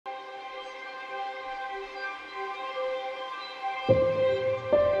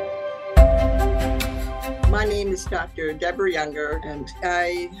My name is Dr. Deborah Younger, and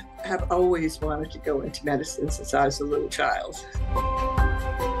I have always wanted to go into medicine since I was a little child.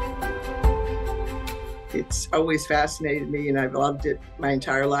 It's always fascinated me, and I've loved it my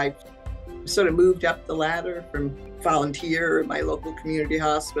entire life. Sort of moved up the ladder from volunteer at my local community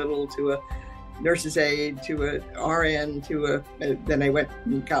hospital to a nurse's aide to a RN then I went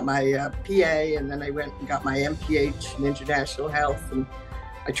and got my PA, and then I went and got my MPH in international health, and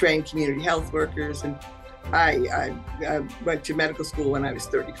I trained community health workers, and I went to medical school when I was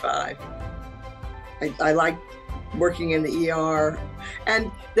 35. I liked working in the ER,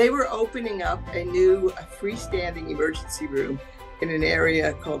 and they were opening up a new freestanding emergency room in an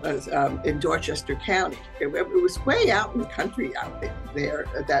area called in Dorchester County. It was way out in the country out there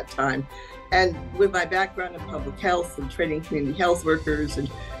at that time. And with my background in public health and training community health workers and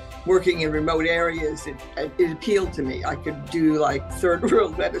working in remote areas, it appealed to me. I could do like third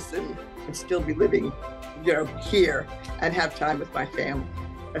world medicine and still be living, here and have time with my family.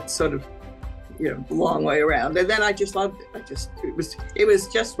 That's sort of, a long way around. And then I just loved it. It was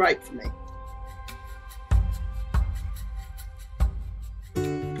just right for me.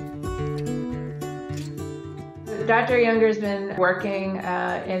 Dr. Younger's been working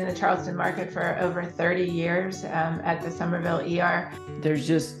in the Charleston market for over 30 years at the Summerville ER. There's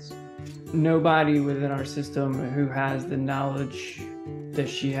just nobody within our system who has the knowledge that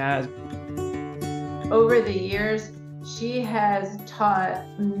she has. Over the years, she has taught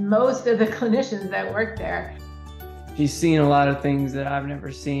most of the clinicians that work there. She's seen a lot of things that I've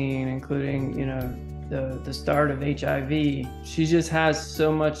never seen, including, the start of HIV. She just has so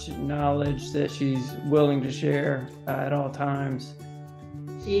much knowledge that she's willing to share at all times.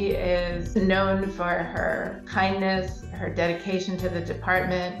 She is known for her kindness, her dedication to the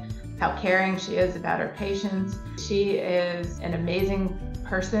department, how caring she is about her patients. She is an amazing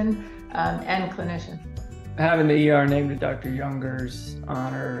person and clinician. Having the ER named to Dr. Younger's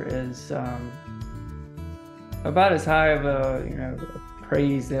honor is about as high of a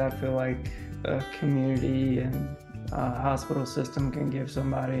praise that I feel like a community and hospital system can give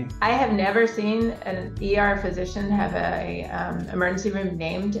somebody. I have never seen an ER physician have a emergency room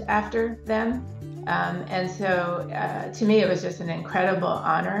named after them. And so to me, it was just an incredible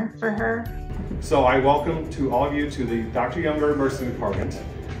honor for her. So I welcome to all of you to the Dr. Younger Emergency Department,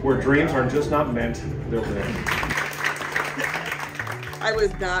 where dreams are just not meant, they're lived. I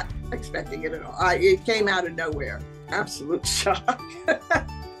was not expecting it at all. It came out of nowhere. Absolute shock.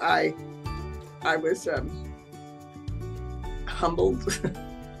 I was humbled.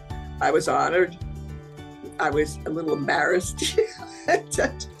 I was honored. I was a little embarrassed.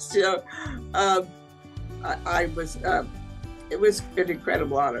 It was an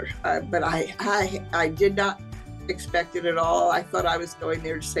incredible honor, but I did not expect it at all. I thought I was going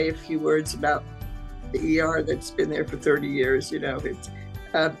there to say a few words about the ER that's been there for 30 years.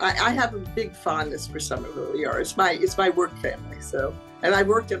 I have a big fondness for Summerville ER. It's my work family. So, and I've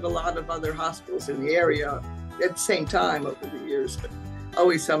worked at a lot of other hospitals in the area at the same time over the years, but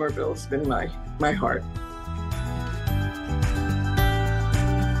always Summerville's been my heart.